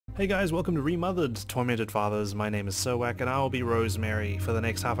Hey guys, welcome to Remothered, Tormented Fathers. My name is Sowak and I will be Rosemary for the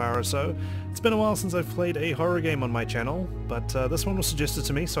next half hour or so. It's been a while since I've played a horror game on my channel, but this one was suggested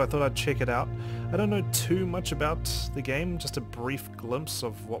to me, so I thought I'd check it out. I don't know too much about the game, just a brief glimpse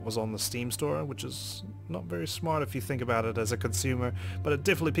of what was on the Steam store, which is not very smart if you think about it as a consumer, but it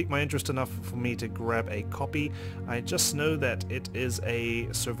definitely piqued my interest enough for me to grab a copy. I just know that it is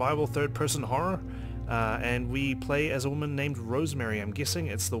a survival third-person horror, and we play as a woman named Rosemary. I'm guessing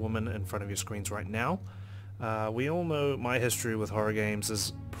it's the woman in front of your screens right now. We all know my history with horror games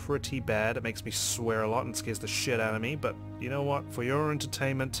is pretty bad. It makes me swear a lot and scares the shit out of me, but you know what? For your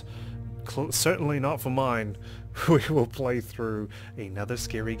entertainment, certainly not for mine, we will play through another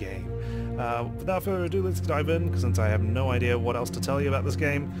scary game. Without further ado, let's dive in, because since I have no idea what else to tell you about this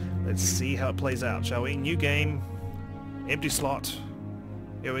game, let's see how it plays out, shall we? New game, empty slot,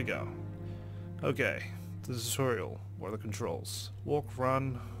 here we go. Okay, the tutorial. What are the controls? Walk,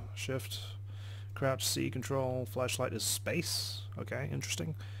 run, shift, crouch, C, control, flashlight is space. Okay,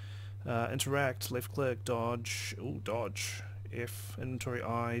 interesting. Interact, left click, dodge, ooh, dodge, F, inventory,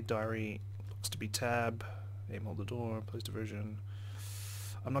 I, diary, looks to be tab, aim, hold the door, place diversion.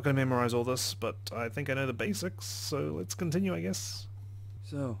 I'm not going to memorize all this, but I think I know the basics, so let's continue, I guess.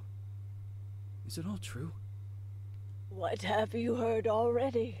 So, is it all true? What have you heard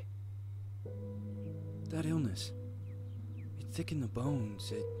already? That illness, it thickened the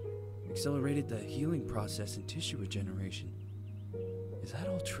bones, it accelerated the healing process and tissue regeneration. Is that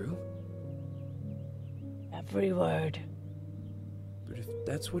all true? Every word. But if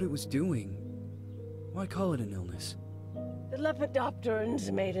that's what it was doing, why call it an illness? The Lepidopterans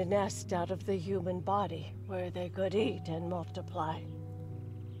made a nest out of the human body where they could eat and multiply.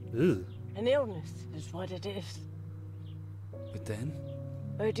 Ugh. An illness is what it is. But then,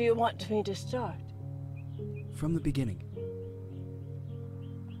 Where do you want me to start? from the beginning.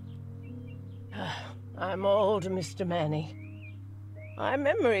 I'm old, Mr. Manny. My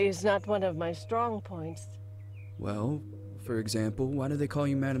memory is not one of my strong points. Well, for example, why do they call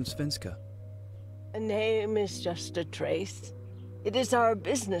you Madam Svenska? A name is just a trace. It is our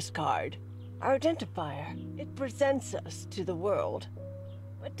business card, our identifier. It presents us to the world.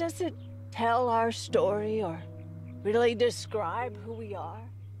 But does it tell our story or really describe who we are?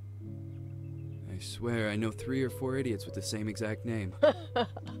 I swear I know 3 or 4 idiots with the same exact name.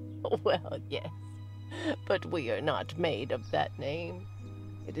 Well, yes. But we are not made of that name.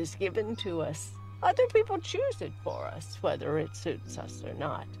 It is given to us. Other people choose it for us, whether it suits us or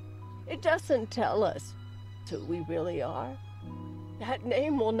not. It doesn't tell us who we really are. That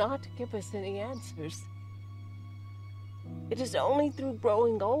name will not give us any answers. It is only through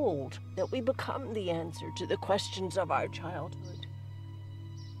growing old that we become the answer to the questions of our childhood.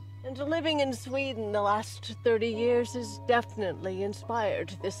 And living in Sweden the last 30 years has definitely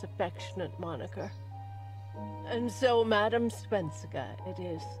inspired this affectionate moniker. And so, Madam Svenska, it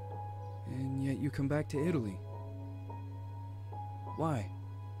is. And yet you come back to Italy. Why?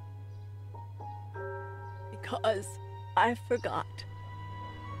 Because I forgot.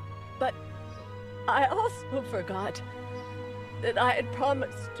 But I also forgot that I had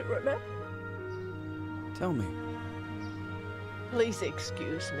promised to remember. Tell me. Please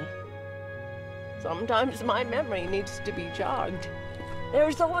excuse me. Sometimes my memory needs to be jogged.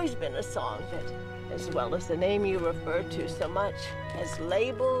 There's always been a song that, as well as the name you refer to so much, has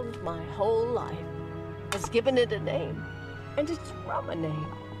labeled my whole life, has given it a name, and it's from a name.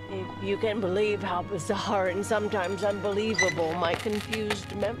 If you can believe how bizarre and sometimes unbelievable my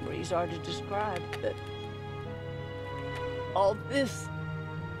confused memories are to describe that all this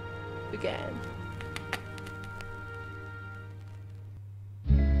began.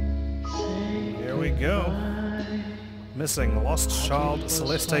 Here we go. Missing lost child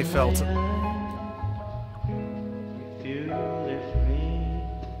Celeste Felton.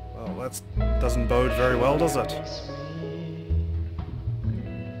 Well, that doesn't bode very well, does it?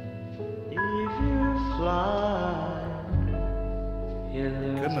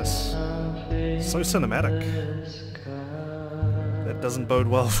 Goodness. So cinematic. That doesn't bode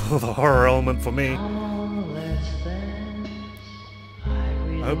well for the horror element for me.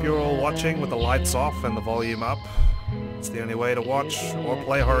 I hope you're all watching with the lights off and the volume up. It's the only way to watch or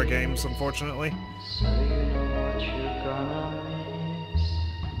play horror games, unfortunately.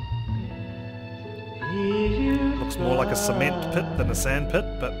 Looks more like a cement pit than a sand pit,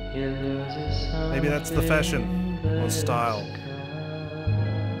 but maybe that's the fashion or style.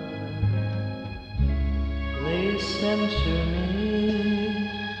 Listen to me,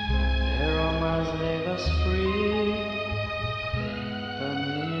 their romance leave us free from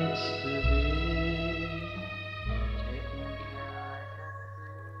needs to be taken care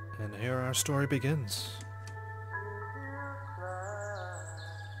of. And here our story begins.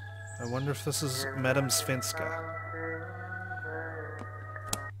 I wonder if this is Madame Svenska.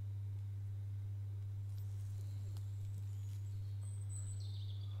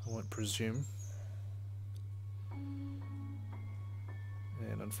 I won't presume.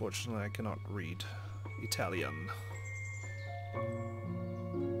 And unfortunately I cannot read Italian.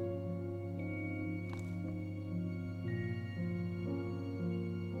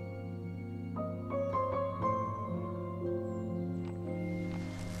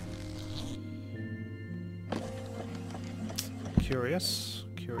 Curious,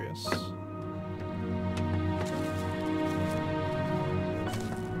 curious.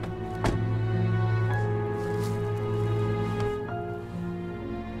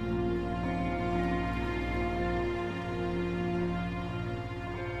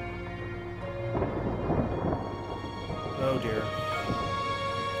 Oh dear.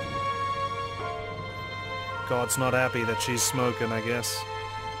 God's not happy that she's smoking, I guess.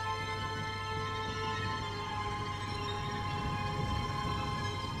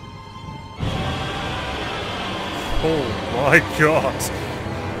 Oh my god!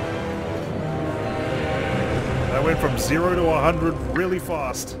 That went from 0 to 100 really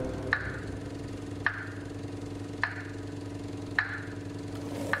fast.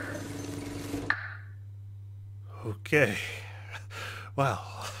 Okay. Wow.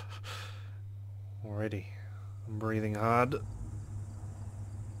 Alrighty. I'm breathing hard.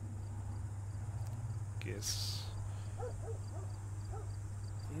 Guess.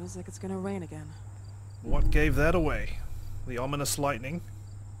 Feels like it's gonna rain again. What gave that away? The ominous lightning?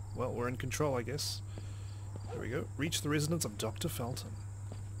 Well, we're in control, I guess. There we go. Reach the residence of Dr. Felton.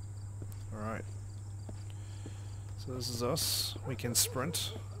 Alright. So this is us. We can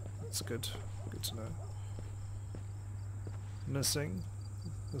sprint. That's good. Good to know. Missing.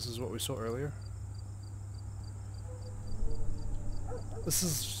 This is what we saw earlier. This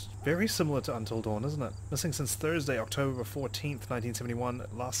is very similar to Until Dawn, isn't it? Missing since Thursday, October 14th, 1971.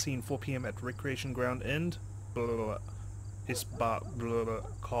 Last seen 4 PM at Recreation Ground End. Blah blah blah. Isba blah blah.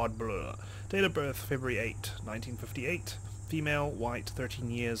 Card blah. Date of birth, February 8, 1958. Female, white, 13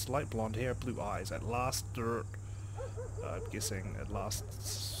 years, light blonde hair, blue eyes. At last, I'm guessing at last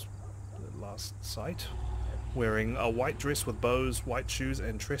sight. Wearing a white dress with bows, white shoes,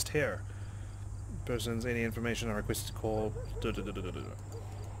 and tressed hair. Persons, any information are requested to call.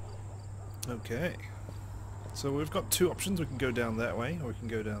 Okay. So we've got two options. We can go down that way, or we can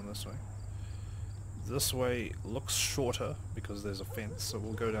go down this way. This way looks shorter because there's a fence, so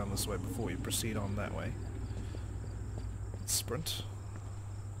we'll go down this way before we proceed on that way. Sprint.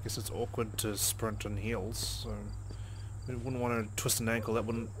 I guess it's awkward to sprint on heels, so we wouldn't want to twist an ankle. That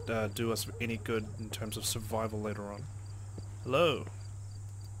wouldn't do us any good in terms of survival later on. Hello?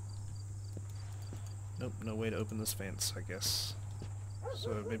 Nope, no way to open this fence, I guess.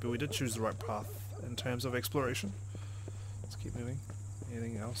 So maybe we did choose the right path in terms of exploration. Let's keep moving.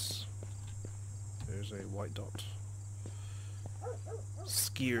 Anything else? There's a white dot.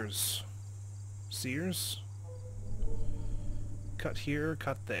 Skiers. Sears? Cut here,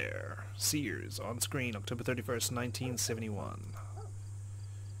 cut there. Sears, on screen, October 31st, 1971.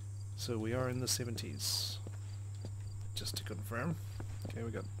 So we are in the 70s. Just to confirm. Okay,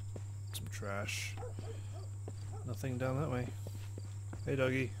 we got some trash. Nothing down that way. Hey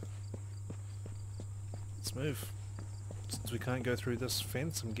doggy. Let's move. Since we can't go through this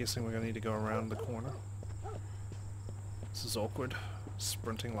fence, I'm guessing we're gonna need to go around the corner. This is awkward.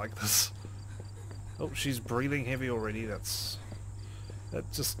 Sprinting like this. Oh, she's breathing heavy already. That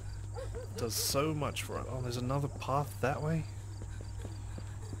just does so much for it. Oh, there's another path that way?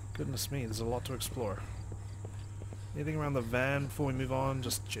 Goodness me, there's a lot to explore. Anything around the van before we move on?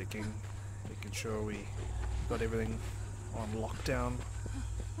 Just checking. Making sure we got everything on lockdown.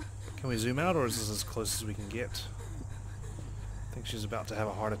 Can we zoom out, or is this as close as we can get? I think she's about to have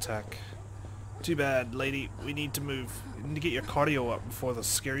a heart attack. Too bad, lady. We need to move. You need to get your cardio up before the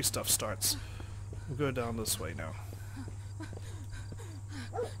scary stuff starts. We'll go down this way now.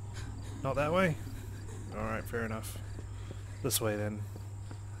 Not that way? Alright, fair enough. This way then.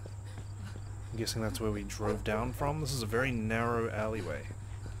 I'm guessing that's where we drove down from. This is a very narrow alleyway.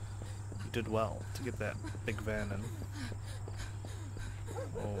 You did well to get that big van in.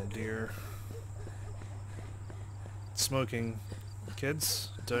 Oh dear. Smoking. Kids,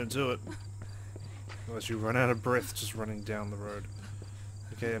 don't do it. Unless you run out of breath just running down the road.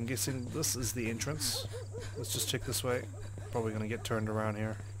 Okay, I'm guessing this is the entrance. Let's just check this way. Probably gonna get turned around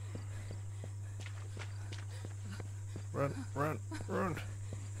here. Run, run, run!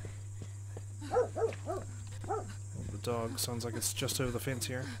 Oh, the dog sounds like it's just over the fence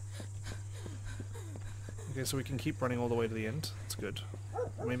here. Okay, so we can keep running all the way to the end. That's good.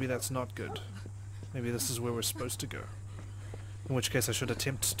 Maybe that's not good. Maybe this is where we're supposed to go. In which case I should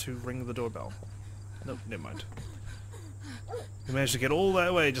attempt to ring the doorbell. Nope, never mind. We managed to get all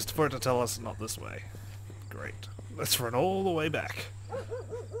that way just for it to tell us not this way. Great. Let's run all the way back.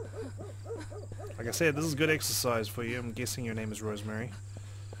 Like I said, this is good exercise for you. I'm guessing your name is Rosemary.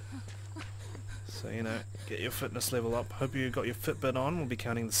 So, you know, get your fitness level up. Hope you got your Fitbit on. We'll be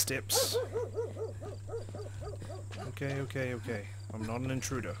counting the steps. Okay, okay, okay. I'm not an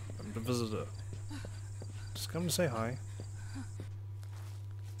intruder. I'm the visitor. Just come to say hi.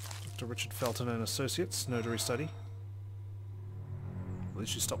 Dr. Richard Felton and Associates, Notary Study. At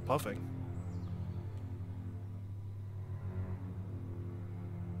least you stopped puffing.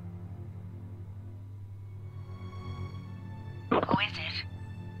 Who is it?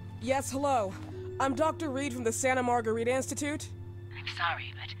 Yes, hello. I'm Dr. Reed from the Santa Margarita Institute. I'm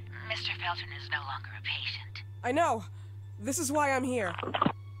sorry, but Mr. Felton is no longer a patient. I know. This is why I'm here.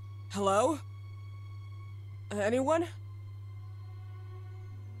 Hello? Anyone?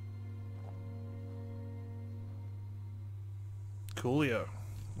 Coolio.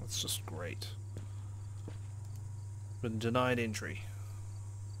 That's just great. Been denied entry.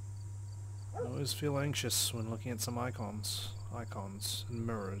 I always feel anxious when looking at some icons and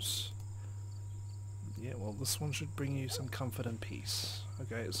mirrors. Yeah, well, this one should bring you some comfort and peace.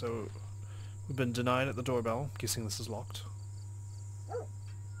 Okay, so we've been denied at the doorbell. Guessing this is locked.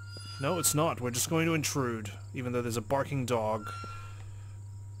 No, it's not. We're just going to intrude, even though there's a barking dog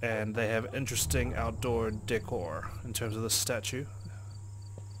and they have interesting outdoor decor in terms of the statue.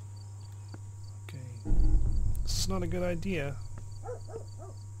 Okay. This is not a good idea.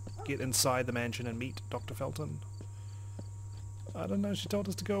 Get inside the mansion and meet Dr. Felton. I don't know, she told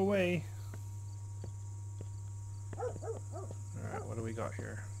us to go away. Alright, what do we got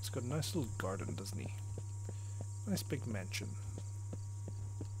here? It's got a nice little garden, doesn't he? Nice big mansion.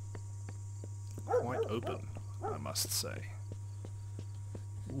 Quite open, I must say.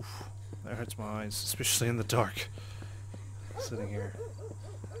 Oof, that hurts my eyes, especially in the dark. Sitting here.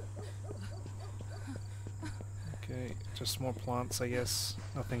 Okay, just more plants, I guess.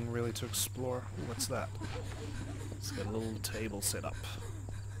 Nothing really to explore. Ooh, what's that? It's got a little table set up.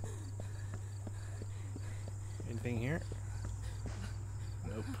 Anything here?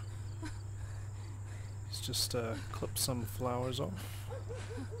 Nope. Let's just clip some flowers off.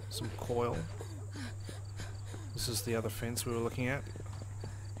 Some coil. This is the other fence we were looking at.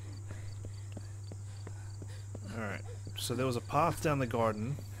 Alright, so there was a path down the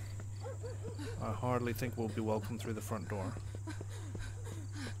garden. I hardly think we'll be welcome through the front door.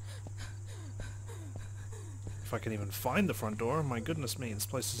 If I can even find the front door, my goodness me, this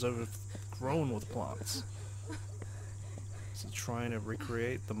place is overgrown with plants. Is it trying to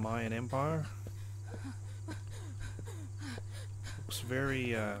recreate the Mayan Empire? Looks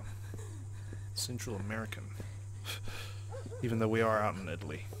very Central American. Even though we are out in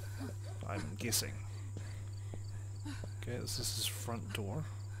Italy, I'm guessing. Okay, this is his front door.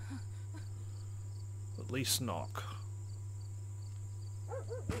 At least knock.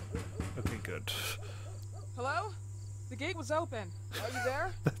 Okay, good. Hello? The gate was open. Are you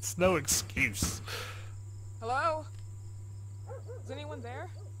there? That's no excuse. Hello? Is anyone there?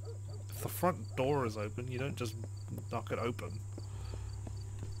 If the front door is open, you don't just knock it open.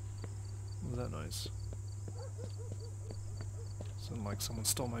 What was that noise? Sounded like someone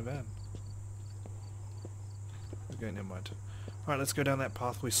stole my van. Okay, never mind. Alright, let's go down that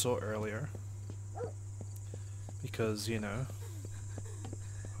path we saw earlier. Because, you know,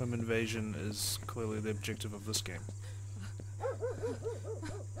 home invasion is clearly the objective of this game.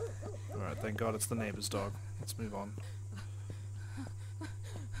 Alright, thank God it's the neighbor's dog. Let's move on.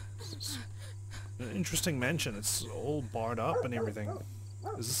 This is an interesting mansion. It's all barred up and everything.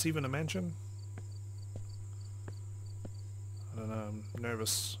 Is this even a mansion? I don't know, I'm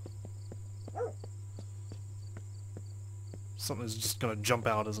nervous. Something's just gonna jump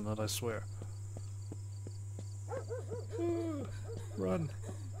out, isn't it? I swear. Run.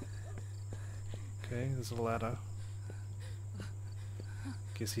 Okay, there's a ladder.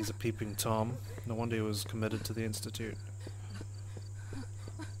 Guess he's a peeping Tom. No wonder he was committed to the Institute.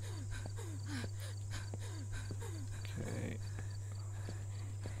 Okay.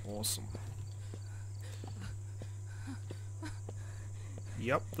 Awesome.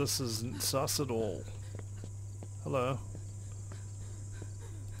 Yep, this isn't sus at all. Hello.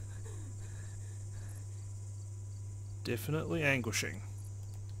 Definitely anguishing.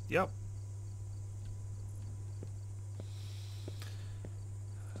 Yep.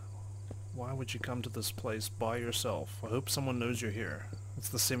 Why would you come to this place by yourself? I hope someone knows you're here. It's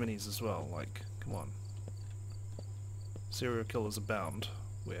the 70s as well, like, come on. Serial killers abound.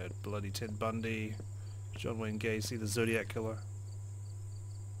 We had bloody Ted Bundy, John Wayne Gacy, the Zodiac Killer.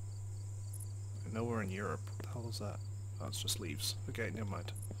 I know we're in Europe. What the hell is that? Oh, it's just leaves. Okay, never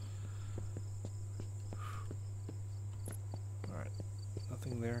mind. Alright,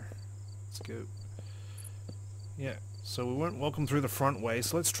 nothing there. Let's go. Yeah, so we weren't welcome through the front way,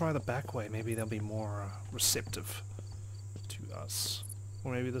 so let's try the back way. Maybe they'll be more receptive to us.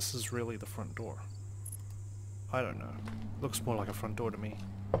 Or maybe this is really the front door. I don't know. Looks more like a front door to me.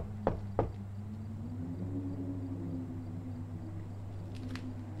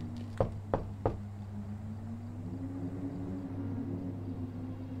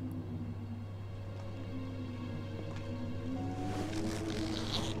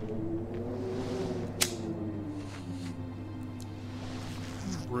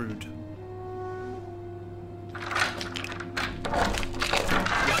 Rude.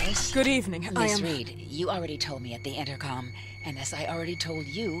 Yes? Good evening. I Miss am... Reed, you already told me at the intercom, and as I already told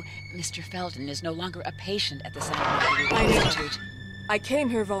you, Mr. Felton is no longer a patient at the Scientific I know. Institute. I came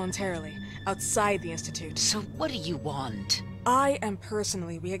here voluntarily, outside the Institute. So what do you want? I am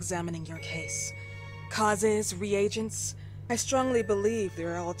personally re-examining your case. Causes, reagents. I strongly believe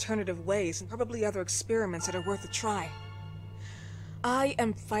there are alternative ways and probably other experiments that are worth a try. I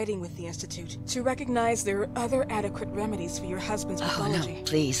am fighting with the Institute to recognize there are other adequate remedies for your husband's Oh, pathology. no,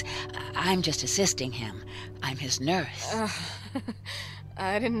 please. I'm just assisting him. I'm his nurse.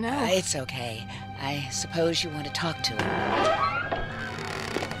 I didn't know. It's okay. I suppose you want to talk to him.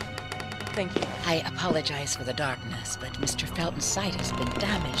 Thank you. I apologize for the darkness, but Mr. Felton's sight has been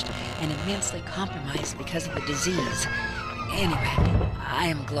damaged and immensely compromised because of the disease. Anyway, I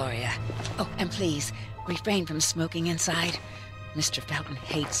am Gloria. Oh, and please, refrain from smoking inside. Mr. Felton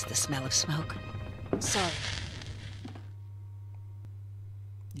hates the smell of smoke. Sorry.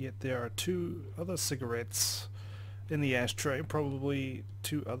 Yet there are 2 other cigarettes in the ashtray, probably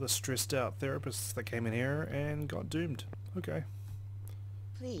 2 other stressed out therapists that came in here and got doomed. Okay.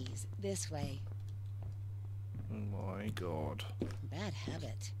 Please, this way. Oh my god. Bad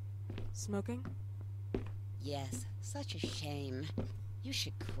habit. Smoking? Yes, such a shame. You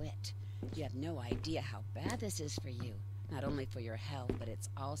should quit. You have no idea how bad this is for you. Not only for your health, but it's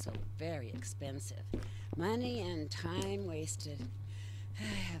also very expensive. Money and time wasted. I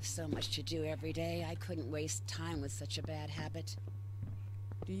have so much to do every day. I couldn't waste time with such a bad habit.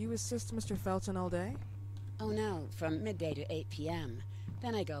 Do you assist Mr. Felton all day? Oh no, from midday to 8 p.m.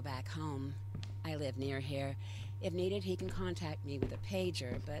 Then I go back home. I live near here. If needed, he can contact me with a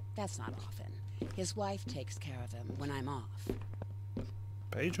pager, but that's not often. His wife takes care of him when I'm off.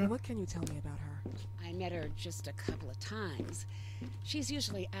 Pager? What can you tell me about her? I met her just a couple of times. She's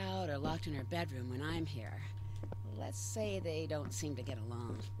usually out or locked in her bedroom when I'm here. Let's say they don't seem to get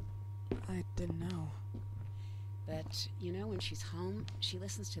along. I didn't know. But, you know, when she's home, she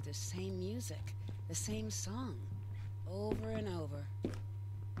listens to the same music, the same song, over and over.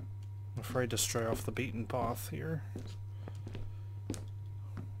 I'm afraid to stray off the beaten path here.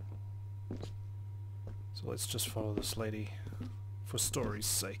 So let's just follow this lady for story's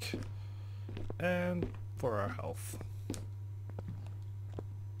sake. And for our health.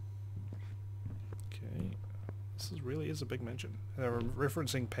 Okay. This really is a big mention. They're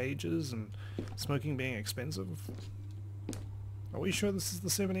referencing pages and smoking being expensive. Are we sure this is the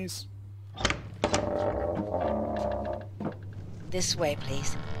 70s? This way,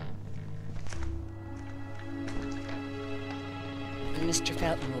 please. Mr.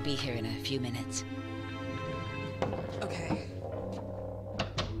 Felton will be here in a few minutes. Okay.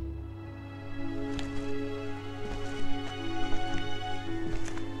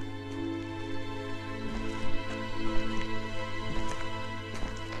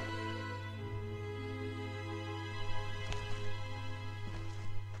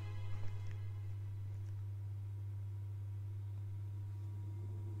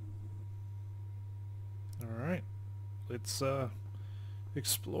 Alright. Let's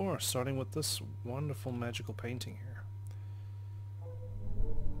explore, starting with this wonderful magical painting here.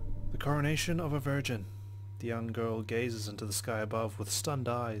 The coronation of a virgin. The young girl gazes into the sky above with stunned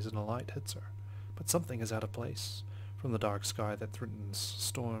eyes and a light hits her. But something is out of place. From the dark sky that threatens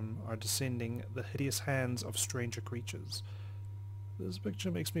storm are descending the hideous hands of stranger creatures. This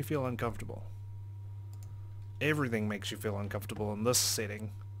picture makes me feel uncomfortable. Everything makes you feel uncomfortable in this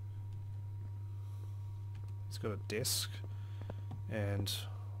setting. He's got a desk, and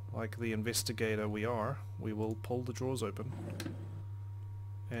like the investigator we are, we will pull the drawers open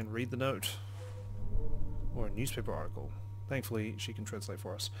and read the note. Or a newspaper article. Thankfully, she can translate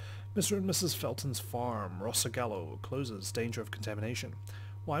for us. Mr. and Mrs. Felton's farm, Rosagallo, closes. Danger of contamination.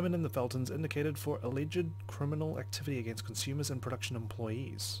 Wyman and the Feltons indicated for alleged criminal activity against consumers and production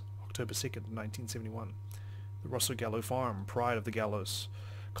employees. October 2nd, 1971. The Rosagallo farm, pride of the Gallows,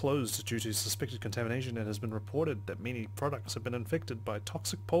 closed due to suspected contamination. It has been reported that many products have been infected by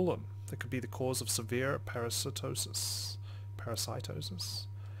toxic pollen that could be the cause of severe parasitosis.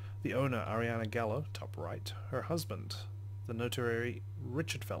 The owner, Ariana Gallo, top right, her husband, the notary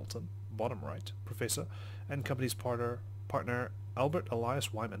Richard Felton, bottom right, professor, and company's partner Albert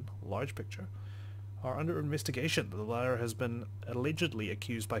Elias Wyman, large picture, are under investigation. The latter has been allegedly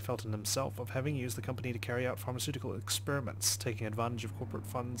accused by Felton himself of having used the company to carry out pharmaceutical experiments, taking advantage of corporate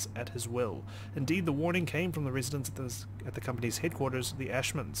funds at his will. Indeed, the warning came from the residents at the company's headquarters, the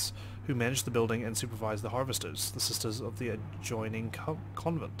Ashmans, who managed the building and supervised the Harvesters, the sisters of the adjoining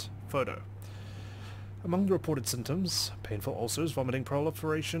convent. Photo. Among the reported symptoms, painful ulcers, vomiting,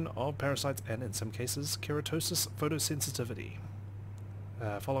 proliferation of parasites, and in some cases, keratosis photosensitivity.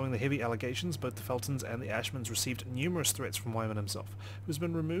 Following the heavy allegations, both the Feltons and the Ashmans received numerous threats from Wyman himself, who has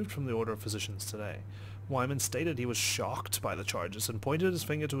been removed from the Order of Physicians today. Wyman stated he was shocked by the charges and pointed his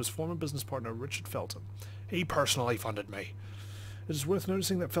finger to his former business partner Richard Felton. He personally funded me. It is worth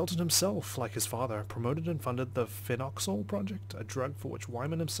noticing that Felton himself, like his father, promoted and funded the Phenoxyl Project, a drug for which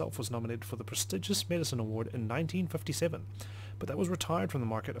Wyman himself was nominated for the prestigious Medicine Award in 1957, but that was retired from the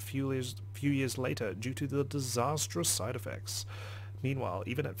market a few years later due to the disastrous side effects. Meanwhile,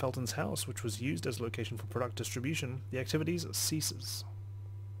 even at Felton's house, which was used as a location for product distribution, the activities ceases.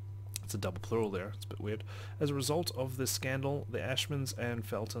 It's a double plural there, it's a bit weird. As a result of this scandal, the Ashmans and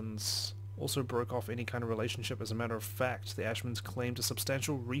Feltons also broke off any kind of relationship. As a matter of fact, the Ashmans claimed a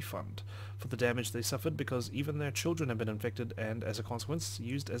substantial refund for the damage they suffered because even their children had been infected and, as a consequence,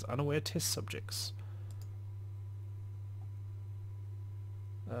 used as unaware test subjects.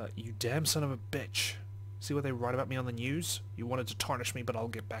 You damn son of a bitch. See what they write about me on the news? You wanted to tarnish me, but I'll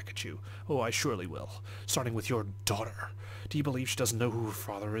get back at you. Oh, I surely will. Starting with your daughter. Do you believe she doesn't know who her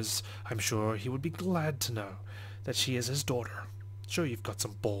father is? I'm sure he would be glad to know that she is his daughter. Sure, you've got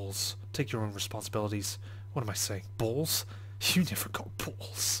some balls. Take your own responsibilities. What am I saying? Balls? You never got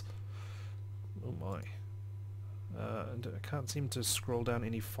balls. Oh my. And I can't seem to scroll down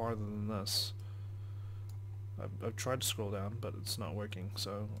any farther than this. I've tried to scroll down, but it's not working,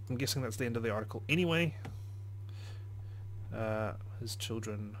 so I'm guessing that's the end of the article. Anyway, his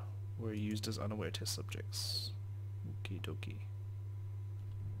children were used as unaware test subjects. Okie dokie.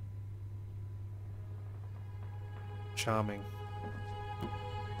 Charming.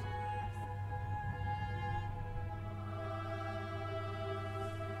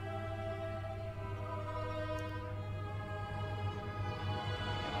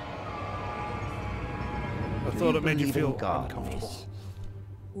 I thought it made you feel uncomfortable.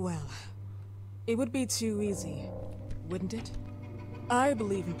 Well, it would be too easy, wouldn't it? I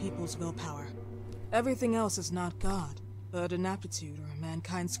believe in people's willpower. Everything else is not God, but an aptitude or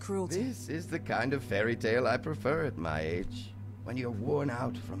mankind's cruelty. This is the kind of fairy tale I prefer at my age. When you're worn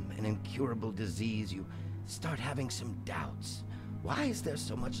out from an incurable disease, you start having some doubts. Why is there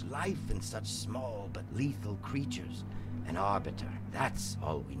so much life in such small but lethal creatures? An arbiter, that's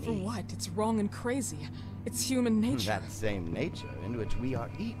all we need. For what? It's wrong and crazy. It's human nature. That same nature in which we are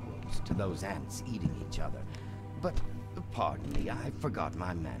equals to those ants eating each other. But, pardon me, I forgot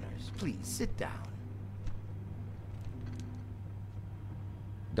my manners. Please, sit down.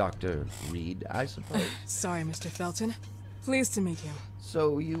 Dr. Reed, I suppose? Sorry, Mr. Felton. Pleased to meet you.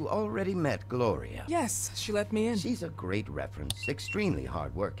 So you already met Gloria? Yes, she let me in. She's a great reference, extremely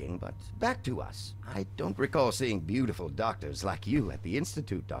hardworking, but back to us. I don't recall seeing beautiful doctors like you at the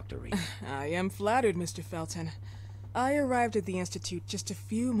Institute, Dr. Reed. I am flattered, Mr. Felton. I arrived at the Institute just a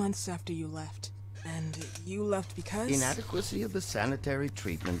few months after you left. And you left because? Inadequacy of the sanitary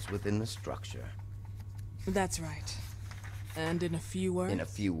treatments within the structure. That's right. And in a few words? In a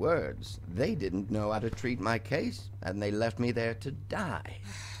few words, they didn't know how to treat my case, and they left me there to die.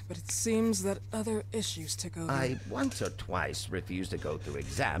 But it seems that other issues took over. I once or twice refused to go through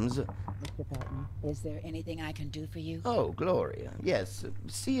exams. Mr. Felton, is there anything I can do for you? Oh, Gloria, yes.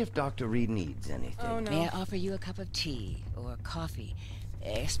 See if Dr. Reed needs anything. Oh, no. May I offer you a cup of tea or coffee?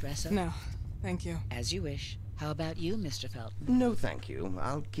 Espresso? No, thank you. As you wish. How about you, Mr. Felton? No, thank you.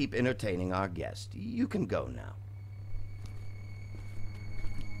 I'll keep entertaining our guest. You can go now.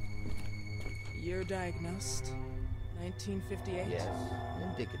 You're diagnosed? 1958? Yes,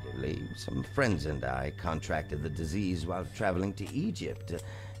 indicatively. Some friends and I contracted the disease while traveling to Egypt,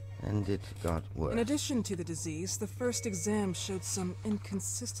 and it got worse. In addition to the disease, the first exam showed some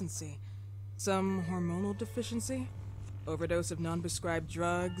inconsistency. Some hormonal deficiency? Overdose of non-prescribed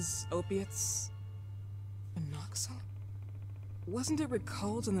drugs, opiates, phenoxyl? Wasn't it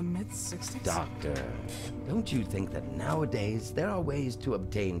recalled in the mid-60s? Doctor, don't you think that nowadays there are ways to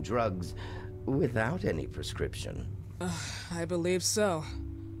obtain drugs without any prescription? I believe so.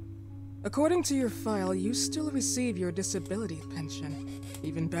 According to your file, you still receive your disability pension.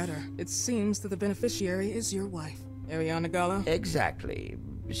 Even better, it seems that the beneficiary is your wife, Ariana Gallo. Exactly.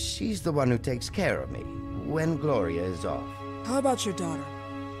 She's the one who takes care of me when Gloria is off. How about your daughter?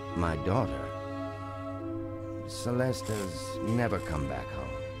 My daughter? Celeste has never come back home.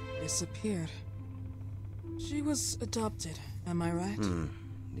 Disappeared. She was adopted, am I right?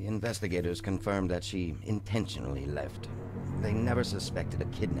 The investigators confirmed that she intentionally left. They never suspected a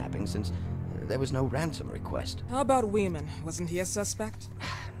kidnapping since there was no ransom request. How about Weeman? Wasn't he a suspect?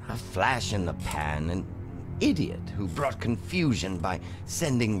 A flash in the pan, an idiot who brought confusion by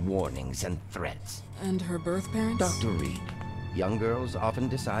sending warnings and threats. And her birth parents? Dr. Reed, young girls often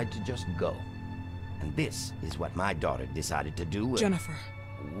decide to just go. And this is what my daughter decided to do. Jennifer.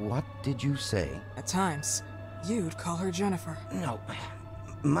 What did you say? At times, you'd call her Jennifer. No,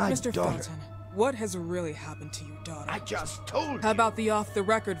 my Mr. daughter... Felton, what has really happened to your daughter? I just told you. How about the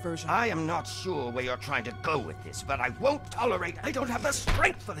off-the-record version? I am not sure where you're trying to go with this, but I won't tolerate... I don't have the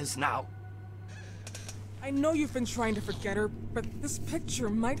strength for this now. I know you've been trying to forget her, but this picture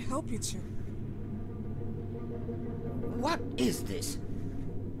might help you to. What is this?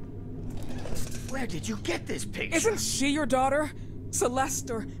 Where did you get this picture? Isn't she your daughter?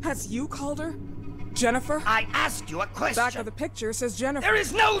 Celeste, or has you called her? Jennifer? I asked you a question. Back of the picture says Jennifer. There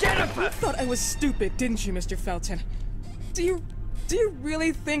is no Jennifer! You thought I was stupid, didn't you, Mr. Felton? Do you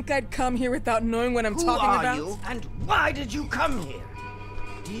really think I'd come here without knowing what I'm talking about? Who are you, and why did you come here?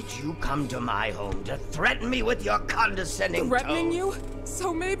 Did you come to my home to threaten me with your condescending Threatening tone? you?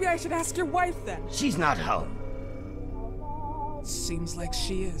 So maybe I should ask your wife then. She's not home. Seems like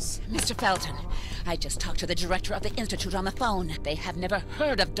she is. Mr. Felton, I just talked to the director of the Institute on the phone. They have never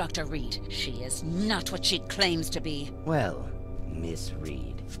heard of Dr. Reed. She is not what she claims to be. Well, Miss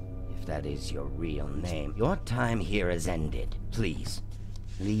Reed, if that is your real name, your time here has ended. Please,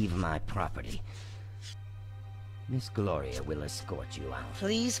 leave my property. Miss Gloria will escort you out.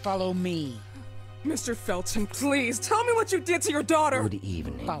 Please follow me. Mr. Felton, please, tell me what you did to your daughter! Good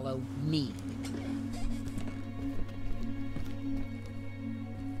evening. Follow me.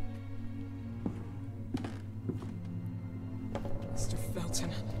 Mr.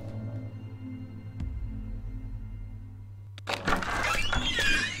 Felton.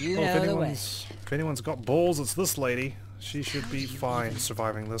 You Well, know the way. if anyone's got balls, it's this lady. She should be fine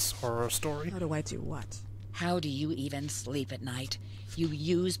surviving this horror story. How do I do what? How do you even sleep at night? You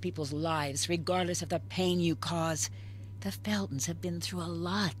use people's lives regardless of the pain you cause. The Feltons have been through a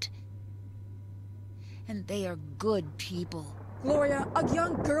lot. And they are good people. Gloria, a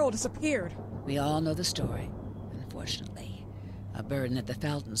young girl disappeared. We all know the story, unfortunately. A burden that the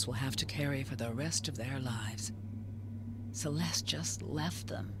Feltons will have to carry for the rest of their lives. Celeste just left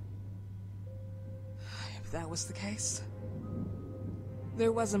them. If that was the case,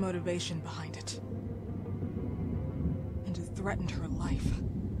 there was a motivation behind it. And it threatened her life.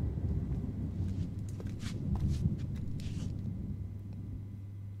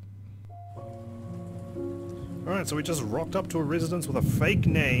 Alright, so we just rocked up to a residence with a fake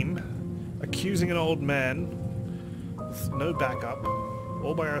name, accusing an old man, with no backup,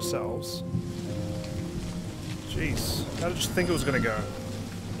 all by ourselves. Jeez, how did you think it was gonna go?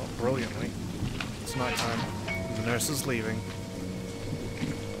 Not brilliantly. It's nighttime. The nurse is leaving.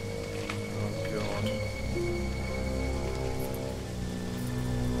 Oh god.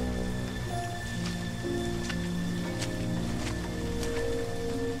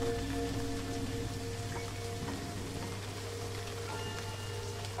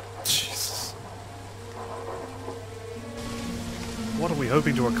 Jesus. What are we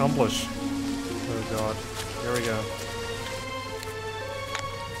hoping to accomplish? Oh god. Here we go.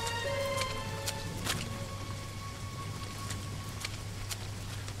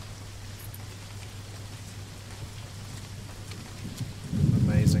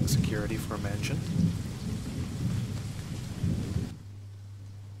 Amazing security for a mansion.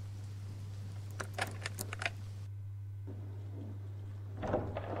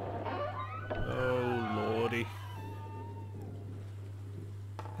 Oh lordy.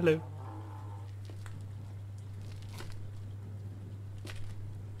 Hello.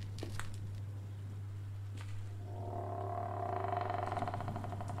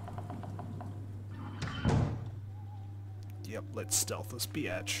 Yep, let's stealth this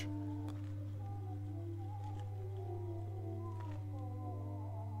biatch.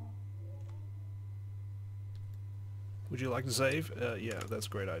 Would you like to save? Yeah, that's a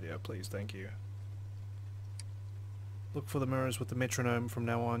great idea. Please, thank you. Look for the mirrors with the metronome. From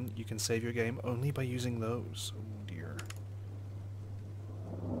now on, you can save your game only by using those. Oh dear.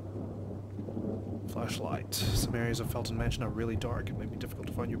 Flashlight. Some areas of Felton Mansion are really dark. It may be difficult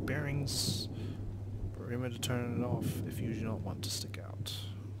to find your bearings. But remember to turn it off if you do not want to stick out.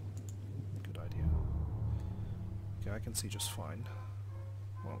 Good idea. Okay, I can see just fine.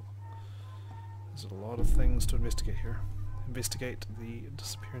 Well, there's a lot of things to investigate here. Investigate the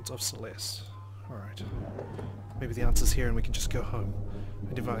disappearance of Celeste. Alright. Maybe the answer's here and we can just go home.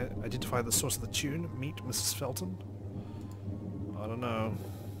 Identify the source of the tune. Meet Mrs. Felton. I don't know.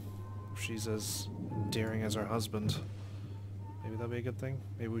 If she's as endearing as her husband. Maybe that'd be a good thing.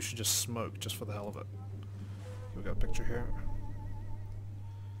 Maybe we should just smoke just for the hell of it. We got a picture here.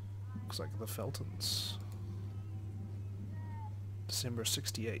 Looks like the Feltons. December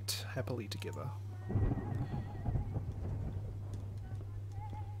 68. Happily together.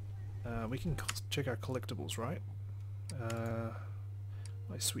 We can check our collectibles, right?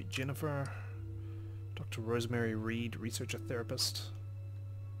 My sweet Jennifer. Dr. Rosemary Reed, researcher therapist.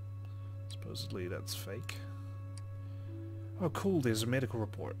 Supposedly that's fake. Oh cool, there's a medical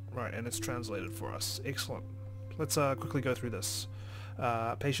report. Right, and it's translated for us. Excellent. Let's quickly go through this.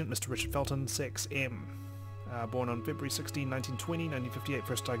 Patient Mr. Richard Felton, sex M. Born on February 16, 1920, 1958,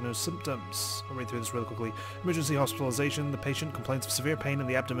 first diagnosed symptoms. I'll read through this really quickly. Emergency hospitalization. The patient complains of severe pain in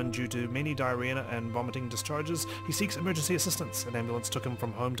the abdomen due to many diarrhea and vomiting discharges. He seeks emergency assistance. An ambulance took him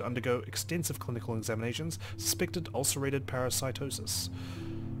from home to undergo extensive clinical examinations. Suspected ulcerated parasitosis.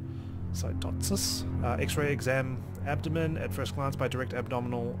 X-ray exam abdomen at first glance by direct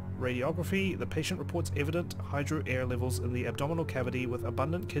abdominal radiography. The patient reports evident hydro air levels in the abdominal cavity with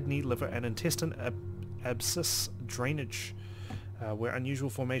abundant kidney, liver and intestine abscess drainage. Where unusual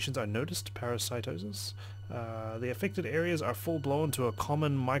formations are noticed, parasitosis. The affected areas are full blown to a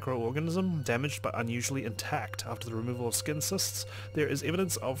common microorganism, damaged but unusually intact. After the removal of skin cysts, there is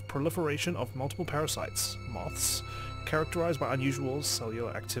evidence of proliferation of multiple parasites, moths, characterized by unusual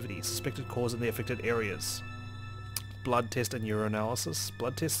cellular activity. Suspected cause in the affected areas. Blood test and urinalysis.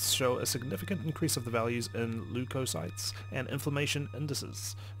 Blood tests show a significant increase of the values in leukocytes and inflammation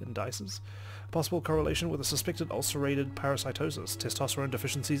indices. Possible correlation with a suspected ulcerated parasitosis, testosterone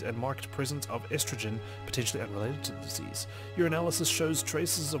deficiencies and marked presence of estrogen, potentially unrelated to the disease. Urinalysis shows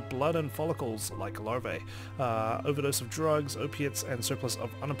traces of blood and follicles like larvae, overdose of drugs, opiates and surplus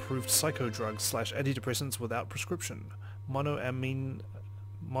of unapproved psychodrugs / antidepressants without prescription. Monoamine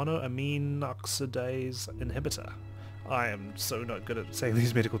oxidase inhibitor. I am so not good at saying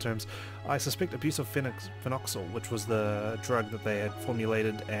these medical terms. I suspect abuse of phenoxyl, which was the drug that they had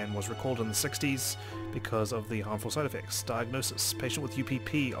formulated and was recalled in the 60s because of the harmful side effects. Diagnosis. Patient with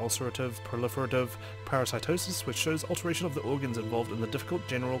UPP, ulcerative proliferative parasitosis, which shows alteration of the organs involved in the difficult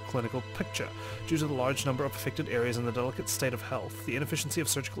general clinical picture. Due to the large number of affected areas and the delicate state of health, the inefficiency of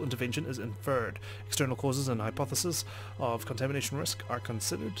surgical intervention is inferred. External causes and hypothesis of contamination risk are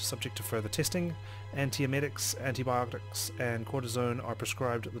considered, subject to further testing. Antiemetics, antibiotics, and cortisone are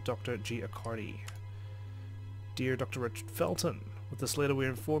prescribed with Dr. G. Accardi. Dear Dr. Richard Felton, with this letter we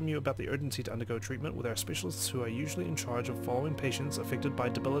inform you about the urgency to undergo treatment with our specialists who are usually in charge of following patients affected by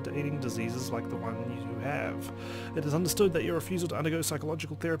debilitating diseases like the one you have. It is understood that your refusal to undergo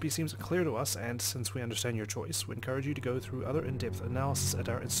psychological therapy seems clear to us, and since we understand your choice, we encourage you to go through other in-depth analysis at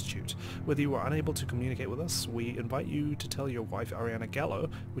our institute. Whether you are unable to communicate with us, we invite you to tell your wife Ariana Gallo,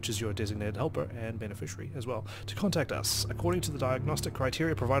 which is your designated helper and beneficiary as well, to contact us. According to the diagnostic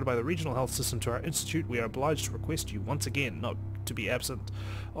criteria provided by the regional health system to our institute, we are obliged to request you once again not to be absent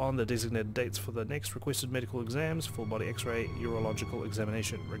on the designated dates for the next requested medical exams, full body x-ray, urological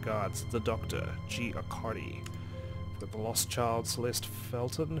examination. Regards, the Dr. G. Accardi. We've got the lost child Celeste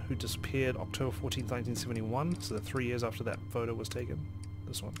Felton, who disappeared October 14, 1971, so 3 years after that photo was taken.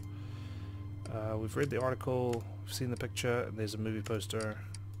 This one. We've read the article, we've seen the picture, and there's a movie poster.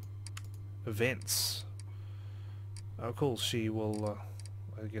 Events. Oh cool, she will,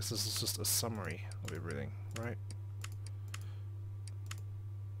 I guess this is just a summary of everything, right?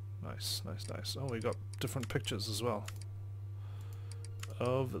 Nice, nice, nice. Oh, we got different pictures as well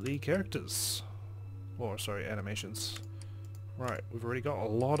of the characters. Or, sorry, animations. Right, we've already got a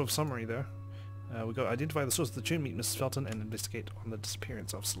lot of summary there. We got identify the source of the tune, meet Mrs. Felton, and investigate on the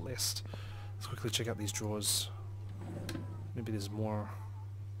disappearance of Celeste. Let's quickly check out these drawers. Maybe there's more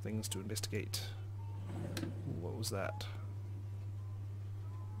things to investigate. Ooh, what was that?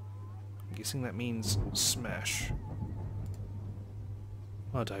 I'm guessing that means smash.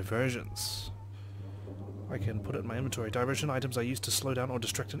 Oh, diversions. I can put it in my inventory. Diversion items are used to slow down or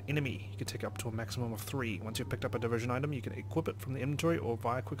distract an enemy. You can take up to a maximum of 3. Once you've picked up a diversion item, you can equip it from the inventory or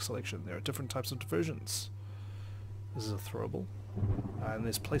via quick selection. There are different types of diversions. This is a throwable. And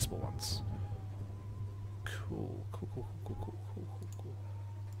there's placeable ones. Cool.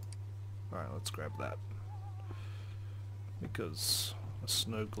 Alright, let's grab that. Because a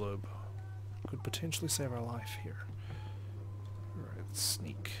snow globe could potentially save our life here. Alright,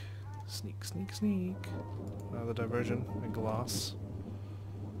 sneak. Sneak. Another diversion. A glass.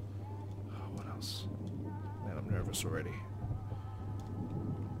 What else? Man, I'm nervous already.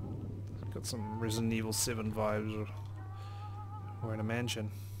 Got some Resident Evil 7 vibes. We're in a mansion.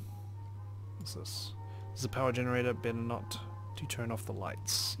 What's this? This is a power generator. Better not to turn off the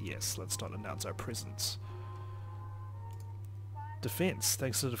lights. Yes, let's not announce our presence. Defense.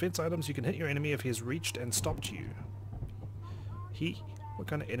 Thanks to the defense items, you can hit your enemy if he has reached and stopped you. What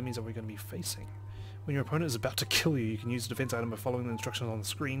kind of enemies are we going to be facing? When your opponent is about to kill you, you can use a defense item by following the instructions on the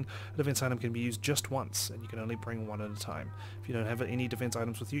screen. A defense item can be used just once, and you can only bring one at a time. If you don't have any defense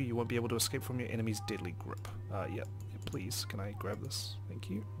items with you, you won't be able to escape from your enemy's deadly grip. Yeah, please, can I grab this? Thank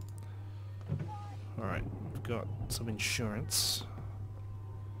you. Alright, we've got some insurance.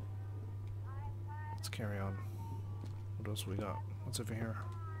 Let's carry on. What else we got? What's over here?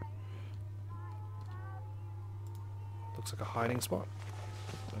 Looks like a hiding spot.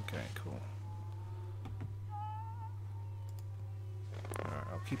 Okay, cool. Alright,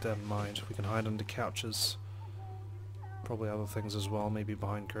 I'll keep that in mind. We can hide under couches. Probably other things as well, maybe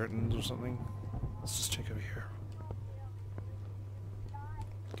behind curtains or something. Let's just check over here.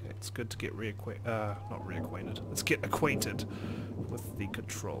 Okay, it's good to get not reacquainted. Let's get acquainted with the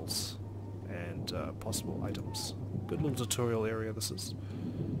controls and possible items. Good little tutorial area this is.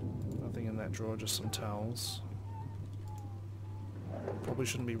 Nothing in that drawer, just some towels. Probably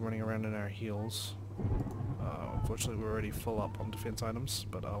shouldn't be running around in our heels. Unfortunately, we're already full up on defense items,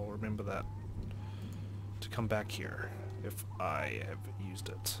 but I'll remember that to come back here if I have used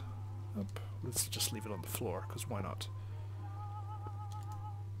it. Let's just leave it on the floor, because why not?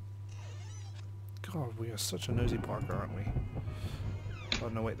 God, we are such a nosy Parker, aren't we? Oh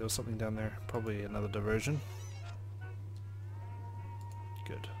no, wait, there was something down there. Probably another diversion.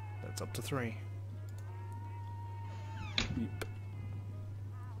 Good. That's up to 3. Beep.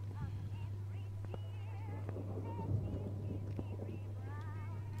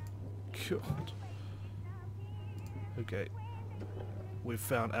 God. Okay. We've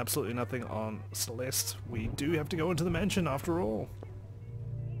found absolutely nothing on Celeste. We do have to go into the mansion after all.